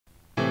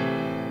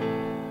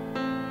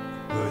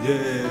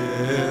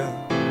yeah,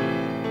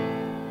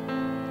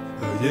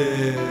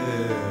 yeah,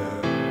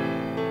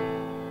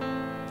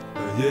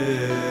 yeah,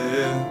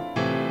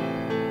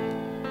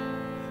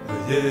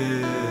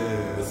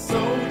 yeah. A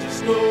soldier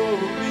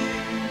story.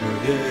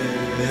 Yeah.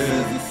 This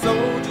is a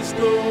soldier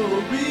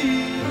story.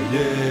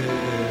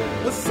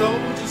 Yeah. A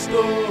soldier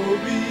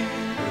story.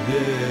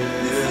 Yeah.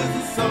 This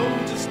is a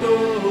soldier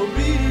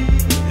story.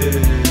 Yeah.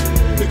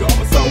 Nigga,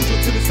 I'm a soldier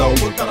till it's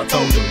over, thought I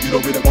told you. You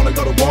don't really wanna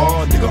go to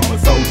war. Nigga, I'm a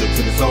soldier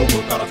till it's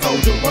over, thought I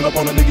told you. Run up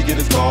on a nigga, get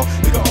his car.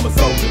 Nigga, I'm a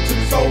soldier till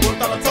it's over,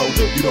 thought I told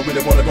you. You don't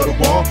really wanna go to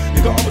war.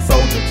 Nigga, I'm a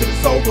soldier till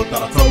it's over,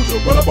 thought I told you.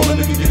 Run up on a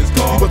nigga, get his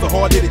car. He was a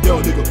hard-headed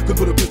young nigga, could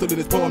put a pistol in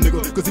his palm,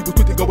 nigga, cause he was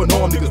quick to go and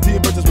harm niggas. 10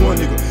 versus 1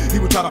 nigga. He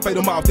was trying to fade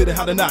him off, did it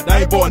how to not.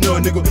 I ain't born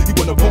none, nigga. He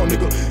wasn't a born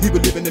nigga. He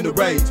was living in the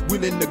rage,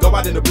 willing to go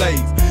out in the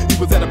blaze. He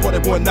was at a party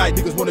one night,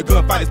 niggas wanna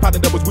gunfight. His partner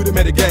that was with him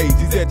at a gauge.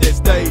 He's at that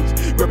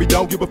stage where he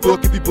don't give a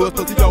fuck if he bust,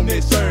 cause he on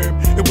that sherm.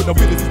 And with no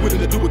feelings, he's willing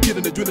to do it,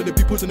 killing the drilling, and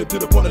be pushing him to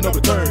the point of no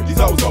return. These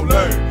hoes gon'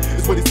 learn.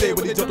 That's what he said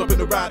when he jumped up in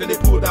the ride and they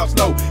pulled out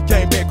slow.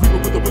 Came back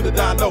creeping with the window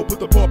down low, put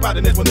the pump out,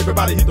 and that's when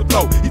everybody hit the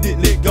flow. He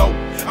didn't let go.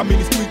 I mean,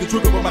 he squeezed the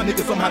trigger, but my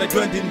nigga somehow the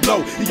gun didn't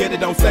blow. He had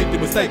it on safety,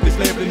 mistakenly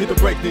slammed it and hit the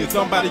brake. Then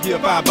somebody here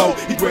 5-0.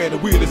 He grabbed the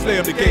wheel and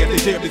slammed the gas. They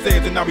jammed his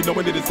ass, and now we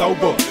knowing that it's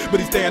over. But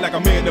he stand like a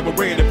man never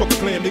ran. And fuck a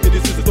clan, nigga,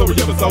 this is the story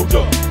of a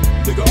soldier.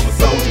 Nigga, I'm a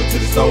soldier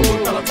till it's over,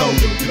 thought I told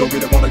you. You don't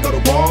really wanna go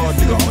to war.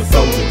 Nigga, I'm a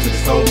soldier till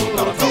it's over,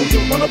 thought I told you.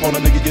 Run up on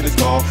a nigga, get his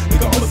car.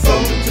 Nigga, I'm a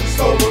soldier till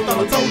it's over, thought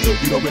I told you.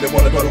 You don't really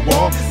wanna go to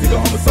war. Nigga,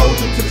 I'm a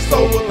soldier till it's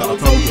over, thought I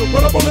told you.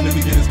 Run up on a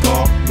nigga, get his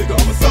car. Nigga,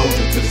 I'm a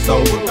soldier till it's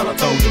over, thought I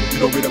told you. You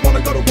don't really wanna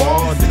go to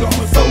war. Nigga,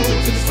 I'm a soldier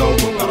till it's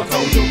over, thought I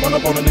told you. Run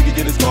up on a nigga,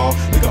 get his car.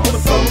 Nigga, I'm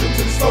a soldier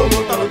till it's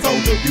over, thought I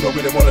told you. You don't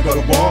really wanna go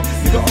to war.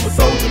 Nigga, I'm a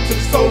soldier till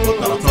it's over,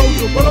 thought I told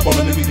you. Run up on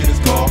a nigga, get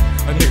his car.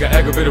 A nigga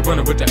aggravated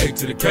running with the A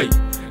to the K.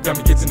 Got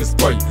me getting the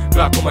spray.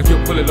 Block on my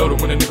hip, fully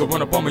loaded. When a nigga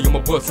run up on me, I'ma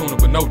bust sooner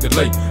with no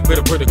delay.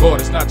 Better pray to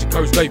God, it's not your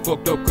curse day.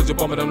 Fucked up, cause you're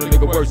bumming on the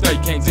nigga worst day.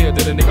 Can't tell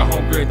that a nigga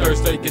hungry and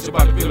thirsty. Get your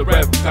body feel a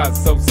rap because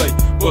it's so safe.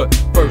 But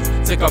first,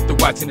 take off the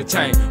watch and the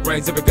chain.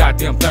 Rains every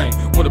goddamn thing.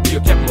 Wanna be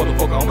a captain,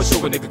 motherfucker? I'ma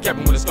show a nigga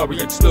captain when the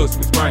story ain't slugs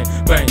with his brain.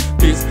 Bang,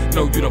 bitch,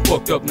 know you done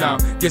fucked up now.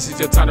 Guess it's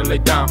your time to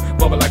lay down.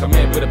 Bumming like a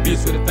man with a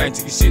bitch with a thing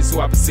to your shit. So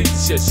I proceed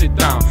to shut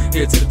down.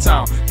 Head to the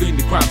town, feeding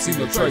the crime, see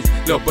no trace.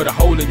 Love but a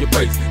hole in your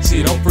face.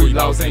 Shit, I'm free,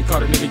 laws ain't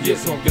caught a nigga yet,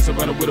 so I'm guessing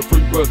running with a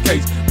free rug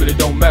case. But it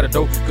don't matter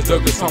though, cause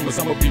Douglas Thomas,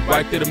 I'ma be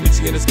right there to meet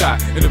you in the sky.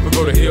 And if we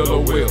go to hell,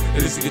 oh well,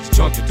 at least you get your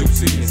chunk to do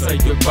see and say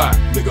goodbye.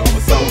 Nigga, I'm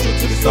a soldier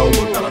till it's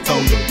over, thought I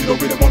told you. You don't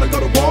really wanna go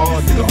to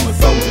war. Nigga, I'm a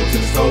soldier till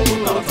it's over,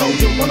 thought I told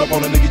you. Run up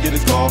on a nigga, get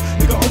his car.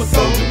 Nigga, I'm a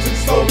soldier till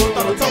it's over,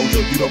 thought I told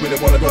you. You don't really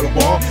wanna go to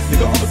war.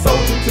 Nigga, I'm a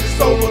soldier till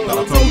it's over,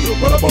 thought I told you.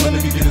 Run up on a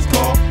nigga, get his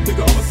car.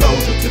 Nigga, I'm a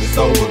soldier till it's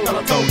over, thought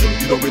I told you.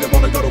 You don't really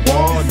wanna go to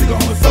war. Nigga,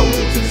 I'm a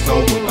soldier till it's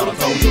over, thought I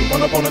told you.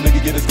 Run up on a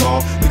nigga, get his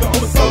car. Nigga,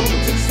 I'm a soldier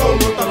till it's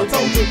over, thought I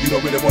told you. You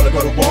don't really wanna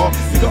go to war.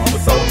 Nigga, I'm a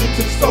soldier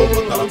till it's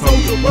over, thought I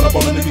told you. Run up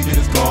on a nigga, get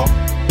his car.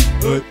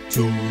 1,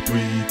 2,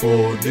 3,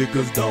 4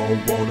 niggas don't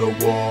wanna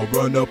war.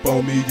 Run up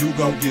on me, you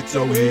gon' get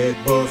your head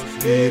bust,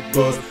 head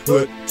bust.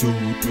 1, 2,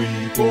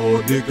 3,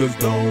 4 niggas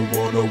don't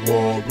wanna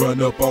war.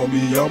 Run up on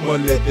me, I'ma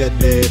let that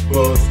lead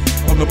bust.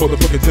 I'm the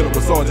motherfucking general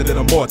sergeant and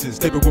I'm marching.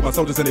 Stapling with my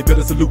soldiers and they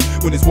better salute.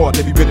 When it's war,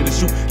 they be ready to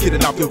shoot. Kidding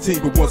out your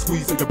team with one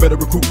squeeze, so you better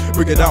recruit.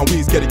 Bring it down, we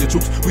ain't scared of your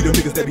troops. We the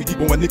niggas that be deep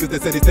on niggas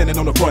that say they standing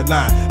on the front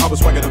line. I was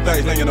swinging them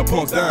things, laying them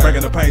punks down.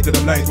 Bringing the pain to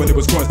them lanes when it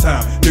was crunch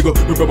time. Nigga,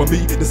 remember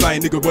me? The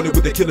same nigga running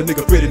with that killer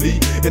nigga Freddie Lee.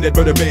 And that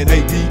brother man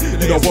AD.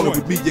 You don't want it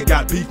with me, you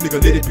got beef,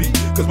 nigga, let it be.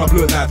 Cause my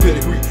bloodline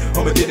pedigree.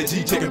 I'm a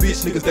G, checking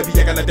bitch niggas that be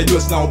acting like they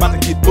just long. About to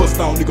get bust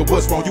on, nigga,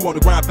 what's wrong? You on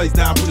the ground, face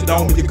down, put your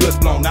dome and your guts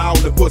blown. Now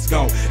all the puss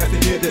gone. That's the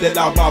end of that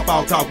loud mouth,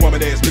 foul talk,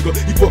 woman ass nigga.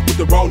 He fuck with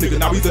the wrong nigga,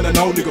 now he's an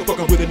unknown nigga.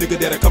 Fucking with a nigga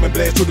that'll come and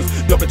blast triggers.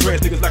 Dumping trash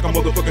niggas like a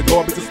motherfucking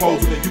garbage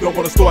disposal. And you don't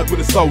wanna start with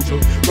a soldier.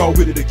 Roll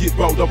with it to get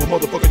rolled over,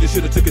 motherfucker. You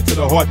should've took it to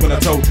the heart when I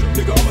told you.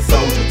 Nigga, I'm a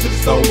soldier till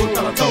it's over,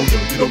 thought I told you.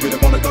 You don't really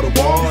wanna go to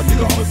war.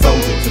 Nigga, I'm a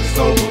soldier till it's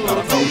over, thought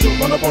I told you.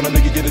 Run up on a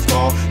nigga, get his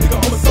car. Nigga,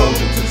 I'm a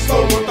soldier till it's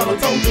over, thought I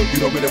told you. You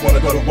don't really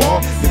wanna go to war.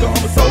 Nigga,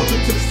 I'm a soldier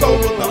till it's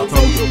over, thought I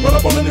told you. Run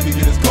up on a nigga,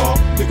 get his car.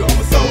 Nigga, I'm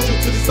a soldier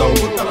till it's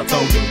over, thought I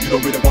told you. You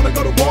don't really wanna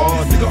go to war.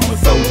 Nigga, I'm a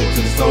soldier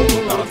till it's over,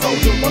 thought I told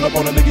you. Run up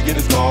on a nigga, get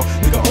his car.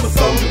 Nigga, I'm a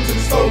soldier till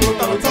it's over,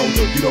 thought I told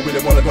you. You don't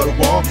really wanna go to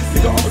war.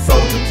 Nigga, I'm a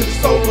soldier till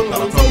it's over,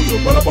 thought I told you.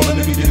 Run up on a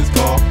nigga, get his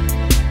car.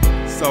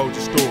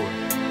 Soldier story,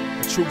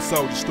 a true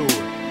soldier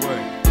story.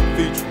 Right,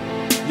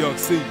 featuring Young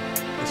C.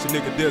 It's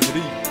your nigga Desert E.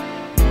 You know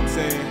what I'm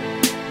saying?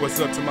 What's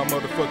up to my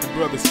motherfucking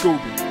brother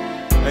Scooby,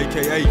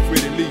 aka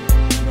Freddie Lee. You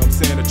know what I'm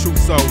saying? A true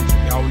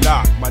soldier. On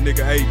lock, my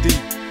nigga AD.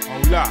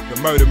 On lock,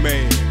 the murder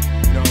man.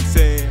 You know what I'm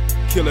saying?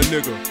 Killer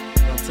nigga. You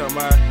know what I'm talking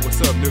about?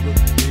 What's up, nigga?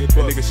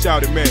 That nigga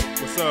shouted, man.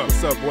 What's up?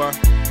 What's up, boy?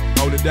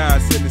 Hold it down,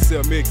 send the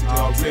cell mix. You know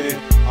what I'm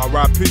saying?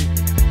 R.I.P.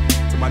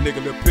 to my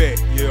nigga Lil Pat.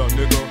 Yeah,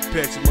 nigga.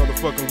 Patrick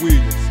motherfucking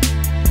Williams.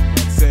 You know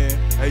what I'm saying?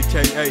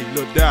 AKA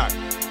Lil Doc.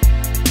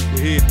 The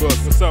head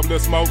bust. What's up, Lil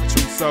Smoke?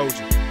 True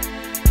soldier.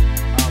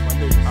 All my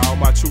niggas. All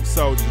my true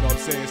soldiers, you know what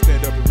I'm saying?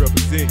 Stand up and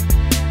represent.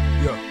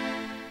 Yeah.